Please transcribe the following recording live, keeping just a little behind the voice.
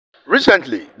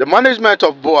Recently, the management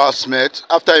of BUA met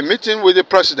after a meeting with the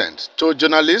president told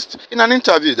journalists in an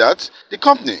interview that the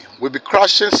company will be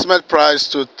crashing cement price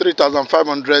to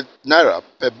 3,500 naira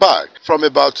per bag from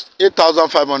about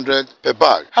 8,500 per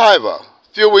bag. However,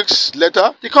 few weeks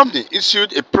later, the company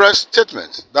issued a press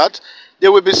statement that they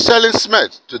will be selling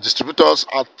cement to distributors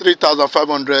at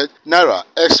 3,500 naira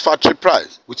ex-factory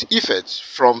price with effect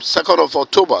from 2nd of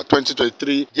October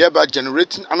 2023, thereby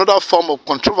generating another form of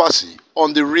controversy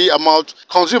on the real amount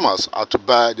consumers are to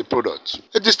buy the product.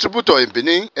 A distributor in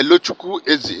Benin, Elochukwu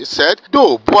Eze, said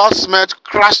though BUA cement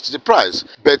crashed the price,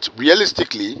 but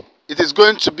realistically, it is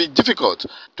going to be difficult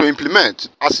to implement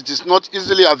as it is not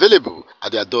easily available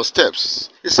at their doorsteps.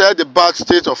 He said the bad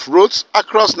state of roads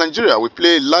across Nigeria will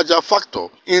play a larger factor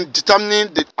in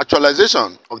determining the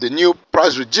actualization of the new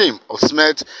price regime of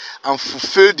cement and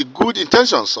fulfill the good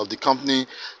intentions of the company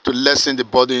to lessen the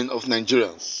burden of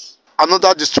Nigerians.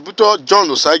 Another distributor, John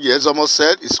Osagi Ezomo,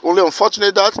 said it's only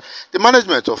unfortunate that the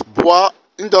management of BUA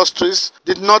Industries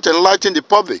did not enlighten the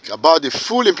public about the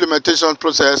full implementation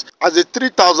process, as the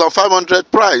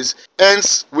 3,500 price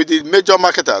ends with the major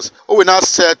marketers who will now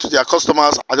sell to their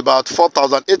customers at about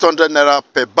 4,800 naira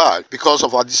per bag because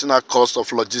of additional cost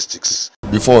of logistics.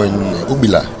 Before in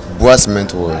Ubila, BUA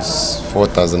cement was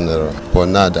 4,000 naira, but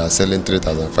now they are selling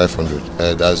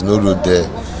 3,500. There's no road there.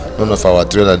 None of our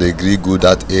trailer they agree go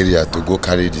that area to go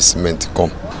carry the cement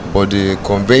come. But the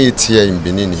convey it here in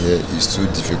Benin here is too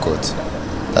difficult.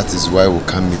 That is why we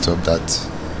can't meet up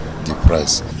the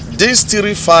price. This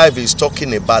 35 is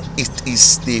talking about it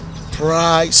is the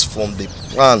price from the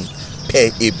plant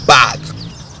per a bag.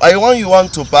 And when you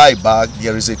want to buy a bag,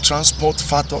 there is a transport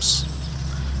factors.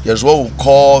 There's what we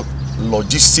call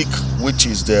logistic, which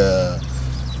is the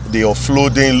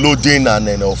offloading, loading, and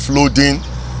then offloading,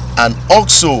 and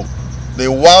also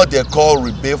the one they call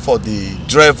rebate for the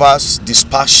drivers,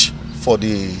 dispatch for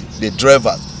the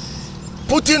drivers.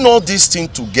 Putting all these things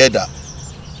together,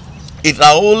 it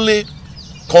will only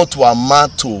come to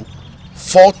amount to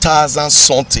 4,000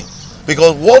 something.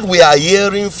 Because what we are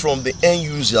hearing from the end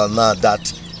user now, that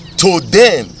to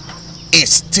them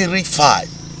is 35,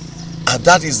 and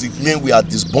that is the claim we are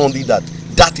disbanding,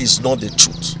 that is not the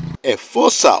truth.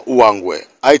 Efosa Uwangue,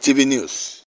 ITV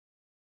News.